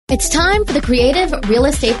It's time for the Creative Real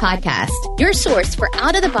Estate Podcast, your source for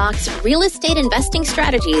out-of-the-box real estate investing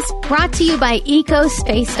strategies, brought to you by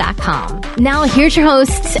ecospace.com. Now, here's your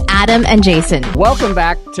hosts, Adam and Jason. Welcome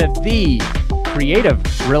back to the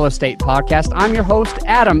Creative Real Estate Podcast. I'm your host,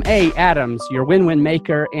 Adam A. Adams, your win-win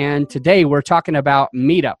maker, and today we're talking about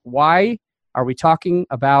Meetup. Why are we talking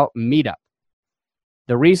about Meetup?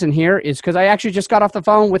 The reason here is because I actually just got off the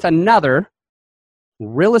phone with another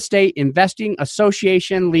real estate investing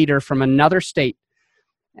association leader from another state.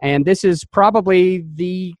 And this is probably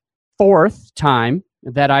the fourth time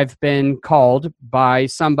that I've been called by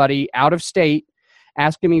somebody out of state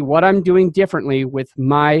asking me what I'm doing differently with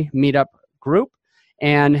my Meetup group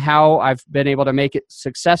and how I've been able to make it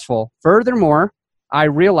successful. Furthermore, I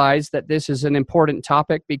realize that this is an important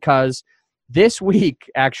topic because this week,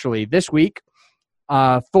 4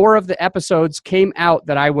 of the episodes came out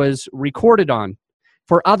that I was recorded on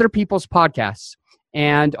for other people's podcasts.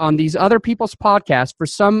 And on these other people's podcasts, for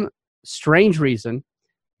some strange reason,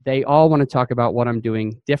 they all want to talk about what I'm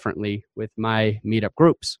doing differently with my Meetup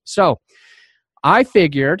groups. So I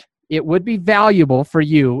figured it would be valuable for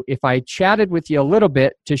you if I chatted with you a little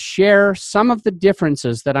bit to share some of the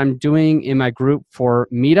differences that I'm doing in my group for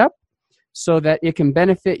Meetup so that it can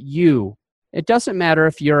benefit you. It doesn't matter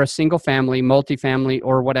if you're a single family, multifamily,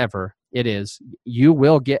 or whatever it is. You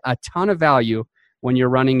will get a ton of value when you're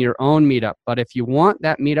running your own Meetup. But if you want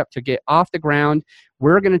that Meetup to get off the ground,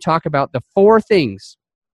 we're going to talk about the 4 things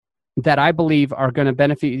that I believe are going to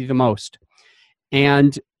benefit you the most.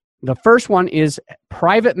 And the first one is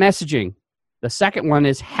private messaging. The second one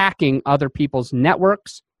is hacking other people's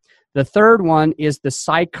networks. The third one is the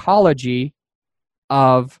psychology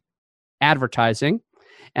of advertising.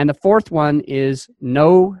 And the fourth one is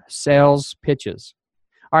no sales pitches.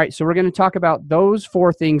 All right, so we're going to talk about those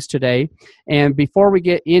 4 things today. And before we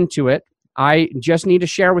get into it, I just need to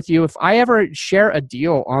share with you, if I ever share a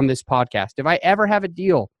deal on this podcast, if I ever have a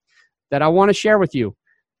deal that I want to share with you,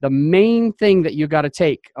 the main thing that you got to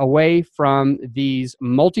take away from these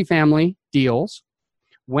multifamily deals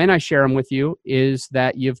when I share them with you is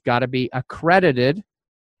that you've got to be accredited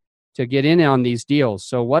to get in on these deals.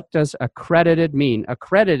 So what does accredited mean?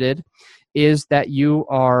 Accredited is that you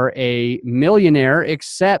are a millionaire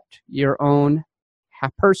except your own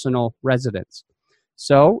personal residence.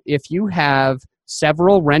 So if you have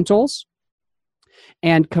several rentals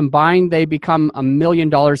and combined they become $1 million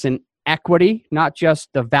in equity, not just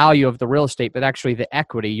the value of the real estate, but actually the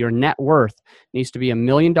equity, your net worth needs to be $1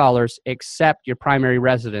 million except your primary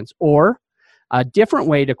residence. Or a different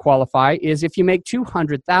way to qualify is if you make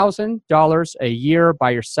 $200,000 a year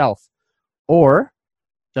by yourself. Or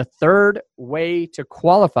the third way to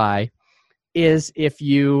qualify is if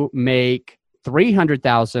you make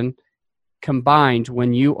 $300,000 combined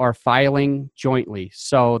when you are filing jointly.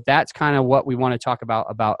 So that's kind of what we want to talk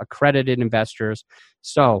about accredited investors.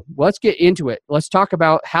 So let's get into it. Let's talk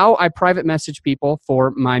about how I private message people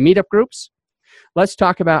for my Meetup groups. Let's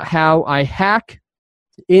talk about how I hack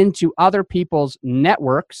into other people's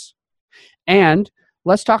networks. And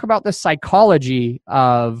let's talk about the psychology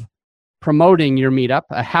of promoting your Meetup,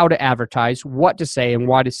 how to advertise, what to say and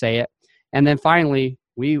why to say it. And then finally,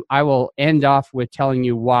 I will end off with telling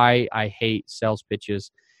you why I hate sales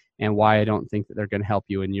pitches and why I don't think that they're going to help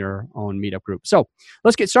you in your own Meetup group. So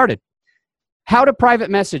let's get started. How to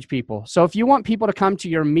private message people. So if you want people to come to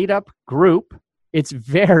your Meetup group, it's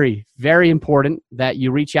very, very important that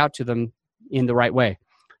you reach out to them in the right way.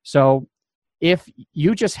 So if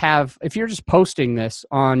you're just posting this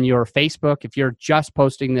on your Facebook, if you're just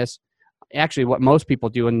posting this, actually what most people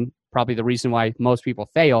do, and probably the reason why most people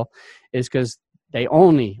fail, is because they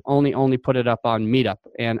only put it up on Meetup.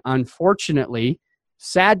 And unfortunately,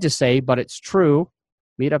 sad to say, but it's true,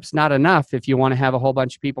 Meetup's not enough if you want to have a whole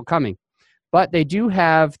bunch of people coming. But they do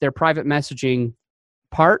have their private messaging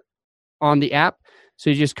part on the app. So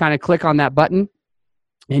you just kind of click on that button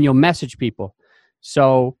and you'll message people.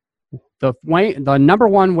 So the number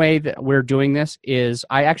one way that we're doing this is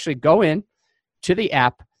I actually go in to the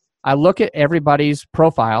app, I look at everybody's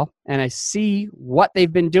profile, and I see what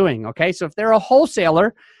they've been doing, okay? So if they're a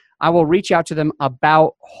wholesaler, I will reach out to them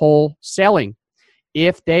about wholesaling.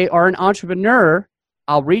 If they are an entrepreneur,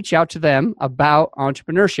 I'll reach out to them about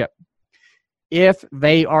entrepreneurship. If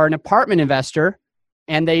they are an apartment investor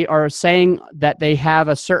and they are saying that they have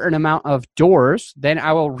a certain amount of doors, then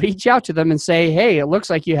I will reach out to them and say, hey, it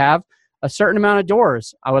looks like you have a certain amount of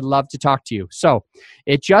doors. I would love to talk to you. So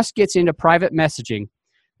it just gets into private messaging.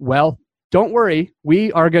 Well, don't worry.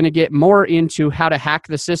 We are going to get more into how to hack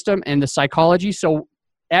the system and the psychology. So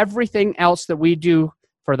everything else that we do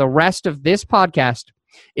for the rest of this podcast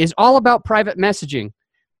is all about private messaging.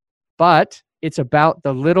 but it's about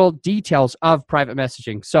the little details of private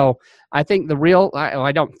messaging. So I think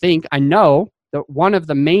I know that one of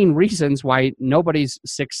the main reasons why nobody's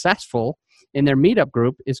successful in their meetup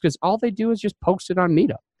group is because all they do is just post it on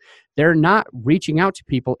Meetup. They're not reaching out to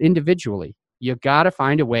people individually. You got to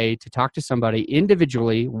find a way to talk to somebody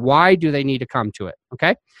individually. Why do they need to come to it?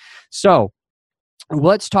 Okay. So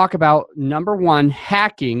let's talk about number one,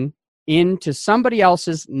 hacking into somebody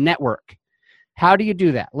else's network. How do you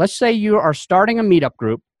do that? Let's say you are starting a meetup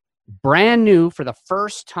group, brand new for the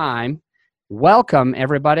first time. Welcome,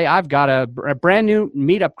 everybody. I've got a brand new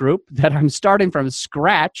meetup group that I'm starting from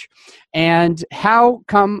scratch. And how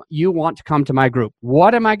come you want to come to my group?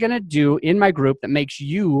 What am I going to do in my group that makes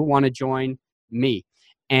you want to join me?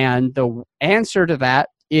 And the answer to that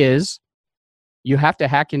is you have to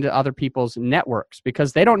hack into other people's networks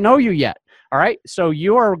because they don't know you yet. All right. So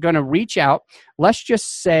you are going to reach out. Let's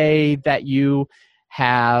just say that you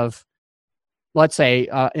have, let's say,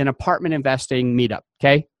 an apartment investing meetup.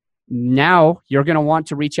 Okay. Now you're going to want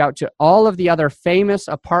to reach out to all of the other famous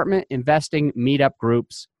apartment investing meetup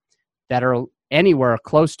groups that are anywhere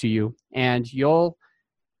close to you. And you'll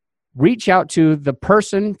reach out to the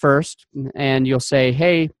person first and you'll say,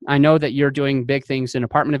 hey, I know that you're doing big things in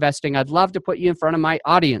apartment investing. I'd love to put you in front of my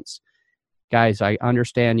audience. Guys, I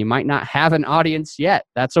understand you might not have an audience yet.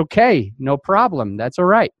 That's okay. No problem. That's all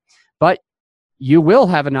right. But you will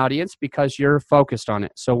have an audience because you're focused on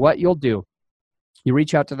it. So what you'll do, you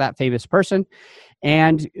reach out to that famous person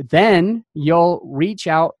and then you'll reach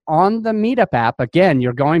out on the Meetup app. Again,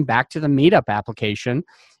 you're going back to the Meetup application.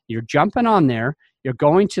 You're jumping on there. You're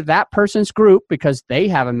going to that person's group because they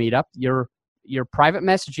have a meetup. You're private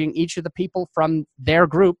messaging each of the people from their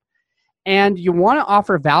group and you want to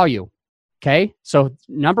offer value. Okay. So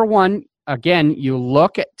number one, again, you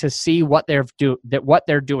look to see what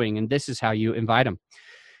they're doing. And this is how you invite them.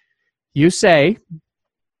 You say,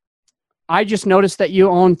 I just noticed that you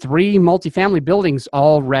own 3 multifamily buildings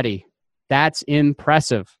already. That's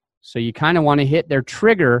impressive. So you kind of want to hit their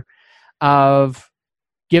trigger of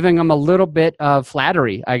giving them a little bit of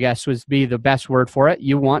flattery, I guess would be the best word for it.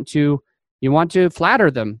 You want to flatter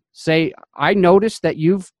them. Say, I noticed that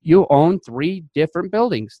you own 3 different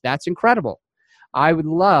buildings. That's incredible. I would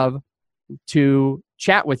love to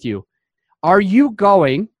chat with you. Are you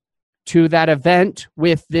going to that event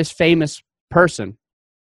with this famous person?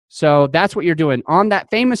 So that's what you're doing. On that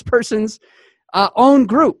famous person's own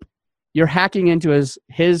group, you're hacking into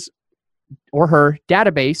his or her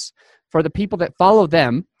database for the people that follow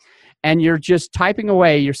them, and you're just typing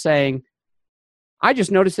away. You're saying, I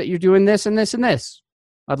just noticed that you're doing this and this and this.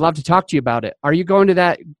 I'd love to talk to you about it. Are you going to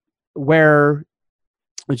that where,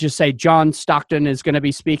 let's just say John Stockton is going to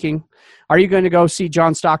be speaking? Are you going to go see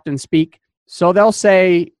John Stockton speak? So they'll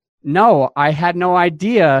say, no, I had no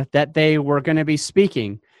idea that they were going to be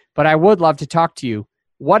speaking, but I would love to talk to you.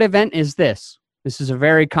 What event is this? This is a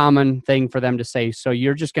very common thing for them to say. So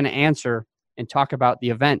you're just going to answer and talk about the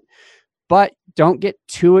event. But don't get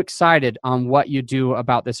too excited on what you do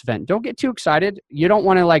about this event. Don't get too excited. You don't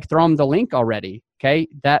want to throw them the link already. Okay.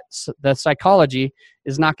 That's the psychology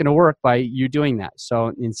is not going to work by you doing that.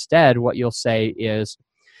 So instead, what you'll say is,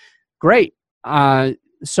 great.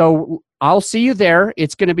 So I'll see you there.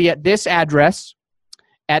 It's going to be at this address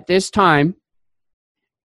at this time.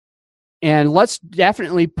 And let's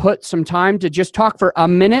definitely put some time to just talk for a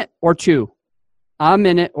minute or two. A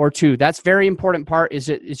minute or two. That's very important part is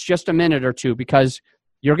it's just a minute or two because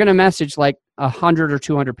you're going to message 100 or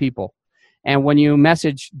 200 people. And when you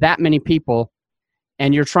message that many people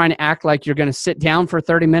and you're trying to act like you're going to sit down for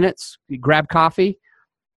 30 minutes, grab coffee,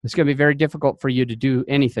 it's going to be very difficult for you to do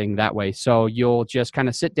anything that way. So you'll just kind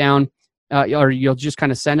of sit down or you'll just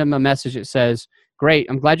kind of send them a message that says, great,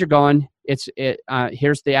 I'm glad you're going.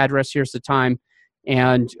 Here's the address, here's the time.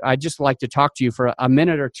 And I'd just like to talk to you for a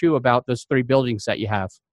minute or two about those 3 buildings that you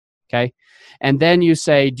have. Okay. And then you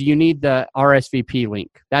say, do you need the RSVP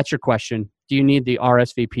link? That's your question. Do you need the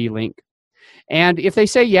RSVP link? And if they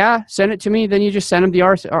say, yeah, send it to me, then you just send them the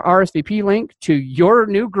RSVP link to your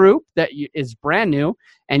new group that is brand new,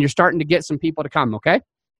 and you're starting to get some people to come. Okay.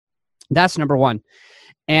 That's number one.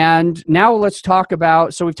 And now let's talk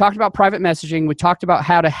about, so we've talked about private messaging. We talked about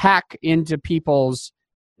how to hack into people's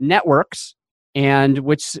networks. And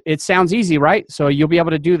which it sounds easy, right? So you'll be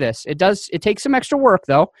able to do this. It takes some extra work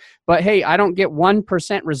though, but hey, I don't get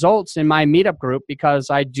 1% results in my meetup group because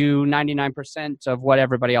I do 99% of what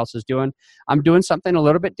everybody else is doing. I'm doing something a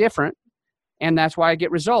little bit different, and that's why I get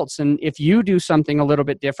results. And if you do something a little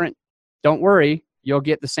bit different, don't worry, you'll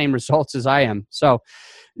get the same results as I am. So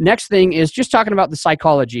next thing is just talking about the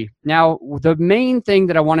psychology. Now, the main thing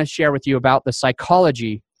that I want to share with you about the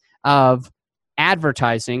psychology of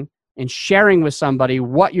advertising and sharing with somebody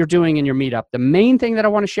what you're doing in your meetup, the main thing that I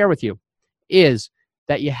want to share with you is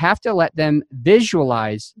that you have to let them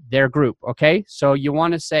visualize their group, okay? So you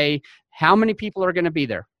want to say how many people are going to be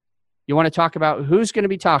there. You want to talk about who's going to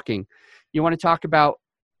be talking. You want to talk about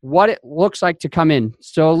what it looks like to come in.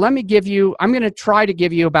 So I'm going to try to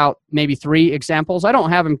give you about maybe 3 examples. I don't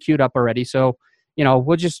have them queued up already, so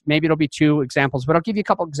maybe it'll be 2 examples, but I'll give you a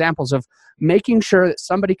couple examples of making sure that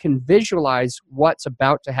somebody can visualize what's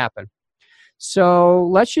about to happen. So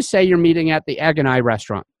let's just say you're meeting at the Egg and I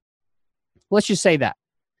restaurant. Let's just say that.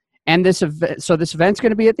 And this event's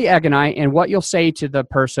going to be at the Egg and I, and what you'll say to the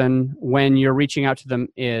person when you're reaching out to them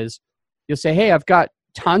is, you'll say, hey, I've got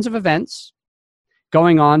tons of events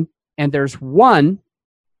going on, and there's one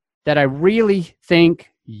that I really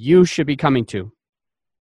think you should be coming to.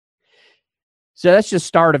 So that's just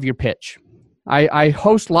start of your pitch. I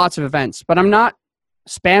host lots of events, but I'm not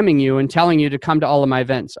spamming you and telling you to come to all of my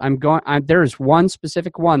events. There's one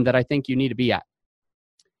specific one that I think you need to be at.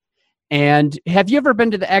 And have you ever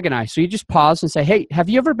been to the Egg and I? So you just pause and say, hey, have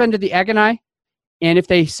you ever been to the Egg and I? And if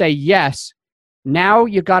they say yes, now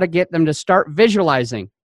you got to get them to start visualizing.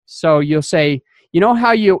 So you'll say, you know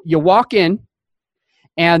how you walk in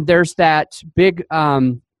and there's that big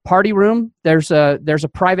party room? There's a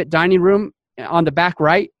private dining room on the back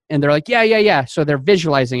right. And they're like, yeah. So they're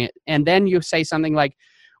visualizing it. And then you say something like,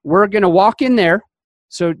 we're going to walk in there.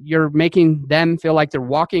 So you're making them feel like they're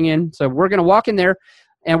walking in. So we're going to walk in there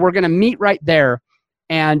and we're going to meet right there.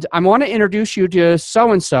 And I want to introduce you to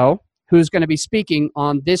so-and-so who's going to be speaking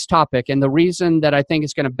on this topic. And the reason that I think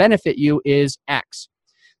it's going to benefit you is X.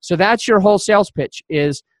 So that's your whole sales pitch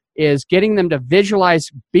is getting them to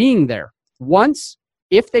visualize being there.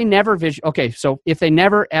 If they never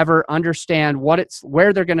ever understand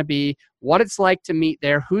where they're going to be, what it's like to meet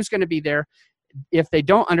there, who's going to be there, if they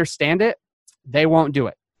don't understand it, they won't do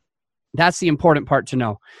it. That's the important part to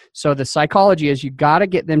know. So the psychology is you got to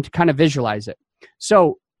get them to kind of visualize it.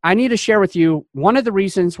 So I need to share with you one of the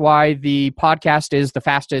reasons why the podcast is the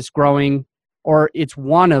fastest growing, it's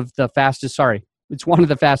one of the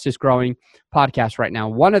fastest growing podcasts right now.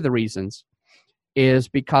 One of the reasons is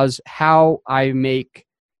because how I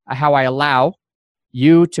allow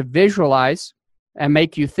you to visualize and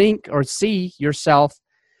make you think or see yourself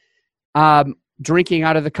drinking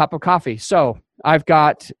out of the cup of coffee. So I've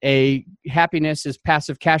got a Happiness is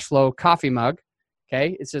Passive Cash Flow coffee mug.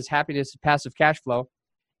 Okay, it says Happiness is Passive Cash Flow.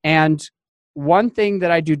 And one thing that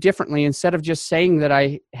I do differently, instead of just saying that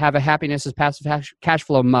I have a Happiness is Passive Cash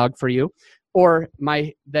Flow mug for you, or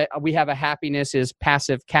that we have a Happiness is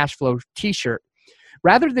Passive Cash Flow t-shirt,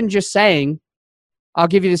 rather than just saying, I'll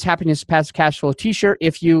give you this Happiness is Passive Cash Flow t-shirt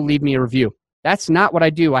if you leave me a review. That's not what I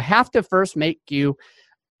do. I have to first make you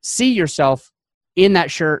see yourself in that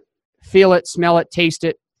shirt, feel it, smell it, taste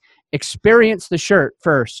it, experience the shirt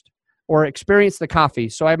first, or experience the coffee.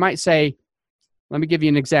 So I might say, let me give you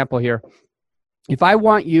an example here. If I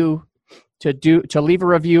want you to leave a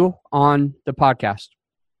review on the podcast,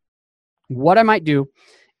 what I might do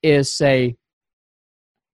is say,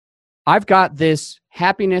 I've got this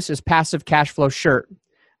Happiness is Passive Cash Flow shirt.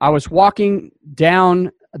 I was walking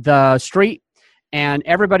down the street and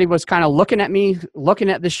everybody was kind of looking at me, looking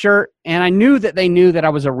at the shirt, and I knew that they knew that I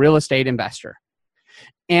was a real estate investor.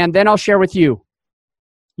 And then I'll share with you,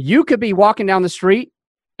 you could be walking down the street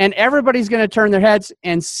and everybody's going to turn their heads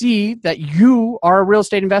and see that you are a real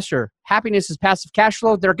estate investor. Happiness is Passive Cash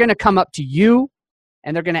Flow. They're going to come up to you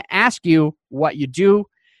and they're going to ask you what you do.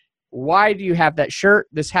 Why do you have that shirt?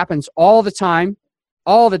 This happens all the time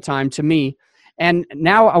to me. And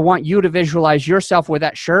now I want you to visualize yourself with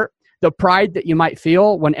that shirt, the pride that you might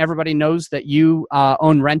feel when everybody knows that you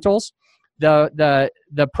own rentals, the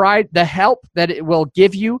pride, the help that it will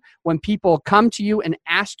give you when people come to you and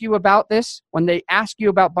ask you about this, when they ask you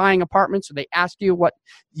about buying apartments, or they ask you what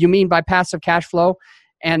you mean by passive cash flow.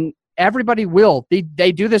 And everybody will.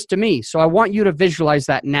 They do this to me. So I want you to visualize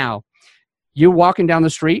that now. You walking down the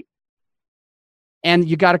street and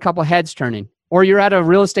you got a couple heads turning. Or you're at a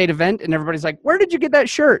real estate event and everybody's like, where did you get that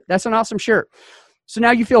shirt? That's an awesome shirt. So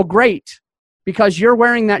now you feel great because you're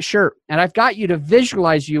wearing that shirt. And I've got you to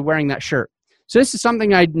visualize you wearing that shirt. So this is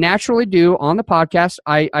something I naturally do on the podcast.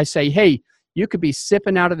 I say, hey, you could be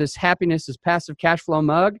sipping out of this Happiness is Passive Cash Flow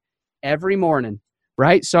mug every morning,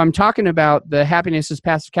 right? So I'm talking about the Happiness is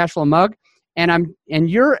Passive Cash Flow mug, and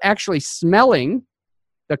you're actually smelling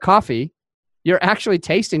the coffee. You're actually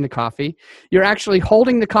tasting the coffee. You're actually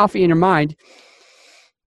holding the coffee in your mind.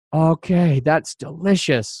 Okay, that's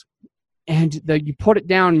delicious. And you put it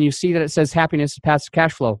down and you see that it says Happiness is Passive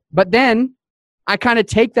Cash Flow. But then I kind of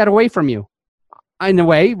take that away from you. in a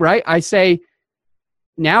way, right? I say,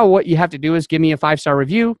 now what you have to do is give me a 5-star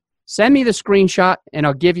review, send me the screenshot, and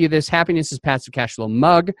I'll give you this Happiness is Paths to Cash Flow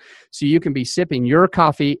mug so you can be sipping your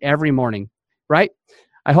coffee every morning, right?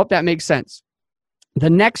 I hope that makes sense. The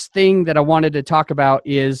next thing that I wanted to talk about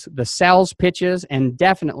is the sales pitches, and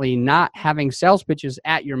definitely not having sales pitches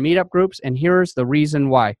at your meetup groups. And here's the reason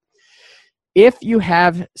why. If you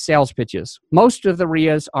have sales pitches, most of the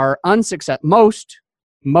RIAs are unsuccessful.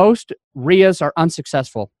 Most RIAs are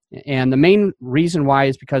unsuccessful. And the main reason why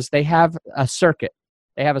is because they have a circuit.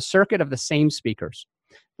 They have a circuit of the same speakers,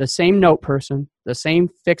 the same note person, the same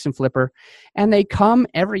fix and flipper, and they come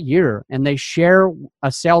every year and they share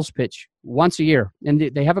a sales pitch once a year.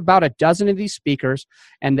 And they have about a dozen of these speakers,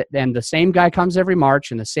 and the same guy comes every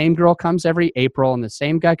March, and the same girl comes every April, and the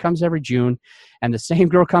same guy comes every June, and the same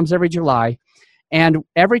girl comes every July. And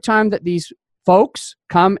every time that these folks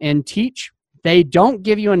come and teach, they don't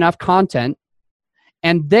give you enough content,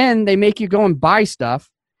 and then they make you go and buy stuff.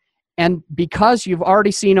 And because you've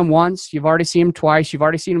already seen them once, you've already seen them twice, you've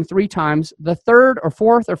already seen them 3 times, the third or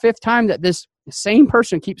fourth or fifth time that this same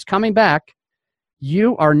person keeps coming back,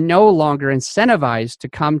 you are no longer incentivized to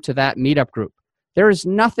come to that meetup group. There is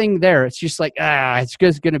nothing there. It's just like, it's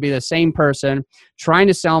just going to be the same person trying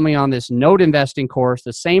to sell me on this note investing course,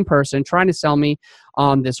 the same person trying to sell me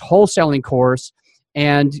on this wholesaling course,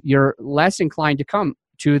 and you're less inclined to come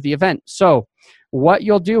to the event. So what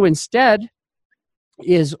you'll do instead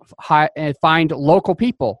is find local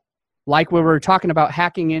people, like we were talking about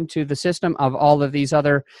hacking into the system of all of these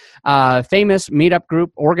other famous meetup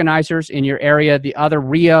group organizers in your area, the other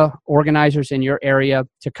RIA organizers in your area,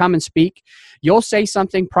 to come and speak. You'll say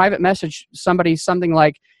something, private message somebody, something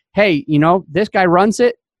like, hey, this guy runs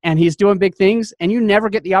it and he's doing big things, and you never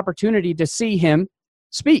get the opportunity to see him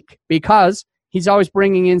speak because he's always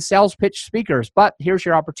bringing in sales pitch speakers. But here's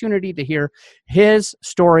your opportunity to hear his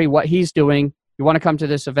story, what he's doing. You want to come to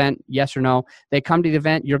this event? Yes or no? They come to the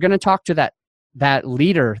event. You're going to talk to that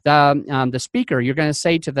leader, the speaker. You're going to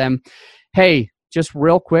say to them, hey, just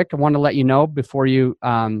real quick, I want to let you know before you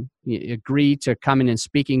agree to come in and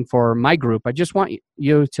speaking for my group, I just want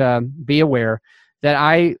you to be aware that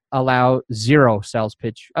I allow 0 sales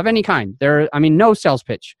pitch of any kind. No sales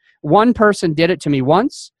pitch. One person did it to me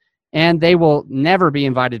once, and they will never be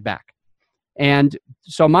invited back. And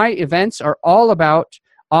so my events are all about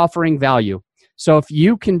offering value. So if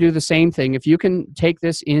you can do the same thing, if you can take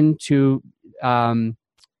this into,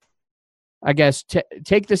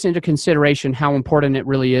 take this into consideration, how important it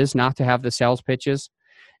really is not to have the sales pitches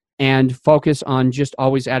and focus on just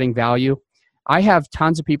always adding value. I have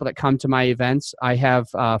tons of people that come to my events. I have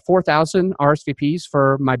 4,000 RSVPs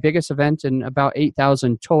for my biggest event and about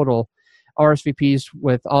 8,000 total RSVPs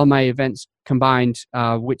with all my events combined,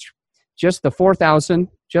 which just the 4,000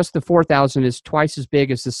 is twice as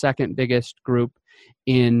big as the second biggest group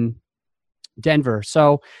in Denver.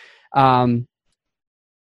 So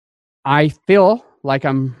I feel like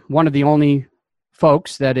I'm one of the only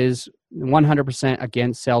folks that is 100%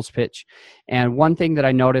 against sales pitch. And one thing that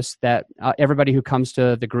I noticed that everybody who comes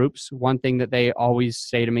to the groups, one thing that they always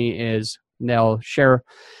say to me is they'll share,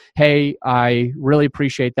 hey, I really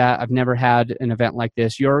appreciate that. I've never had an event like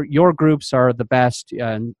this. Your groups are the best.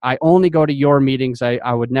 And I only go to your meetings.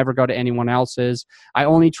 I would never go to anyone else's. I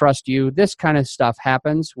only trust you. This kind of stuff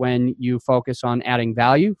happens when you focus on adding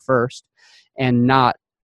value first and not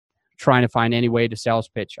trying to find any way to sales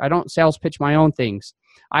pitch. I don't sales pitch my own things.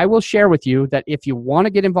 I will share with you that if you want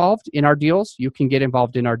to get involved in our deals, you can get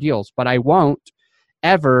involved in our deals. But I won't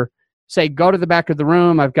ever say, go to the back of the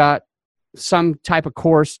room. I've got some type of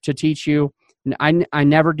course to teach you. I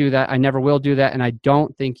never do that. I never will do that. And I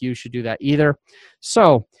don't think you should do that either.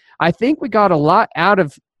 So I think we got a lot out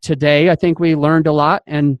of today. I think we learned a lot.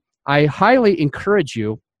 And I highly encourage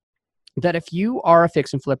you that if you are a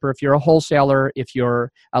fix and flipper, if you're a wholesaler, if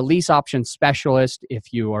you're a lease option specialist,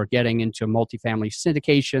 if you are getting into multifamily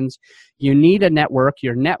syndications, you need a network.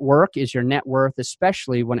 Your network is your net worth,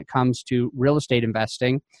 especially when it comes to real estate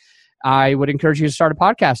investing. I would encourage you to start a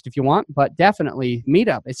podcast if you want, but definitely meet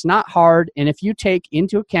up. It's not hard. And if you take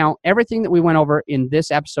into account everything that we went over in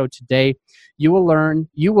this episode today, you will learn,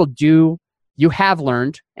 you have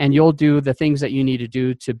learned, and you'll do the things that you need to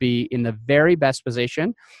do to be in the very best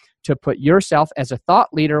position to put yourself as a thought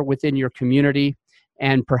leader within your community.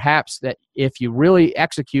 And perhaps that if you really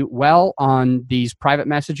execute well on these private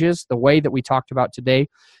messages, the way that we talked about today,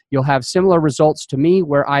 you'll have similar results to me,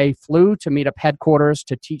 where I flew to Meetup headquarters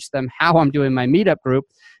to teach them how I'm doing my Meetup group,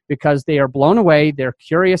 because they are blown away. They're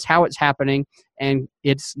curious how it's happening. And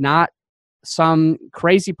it's not some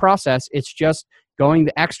crazy process. It's just going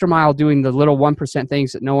the extra mile, doing the little 1%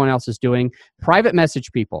 things that no one else is doing. Private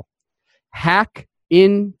message people. Hack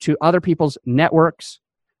into other people's networks.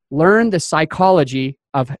 Learn the psychology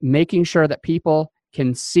of making sure that people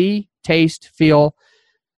can see, taste, feel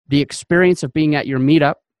the experience of being at your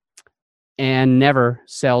meetup, and never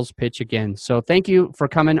sales pitch again. So thank you for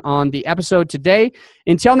coming on the episode today.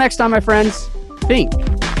 Until next time, my friends, think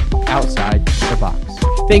outside the box.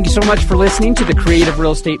 Thank you so much for listening to the Creative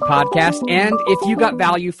Real Estate Podcast. And if you got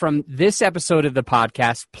value from this episode of the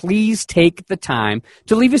podcast, please take the time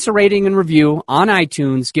to leave us a rating and review on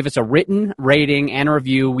iTunes. Give us a written rating and a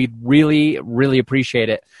review. We'd really, really appreciate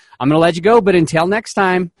it. I'm going to let you go, but until next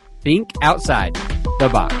time, think outside the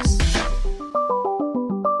box.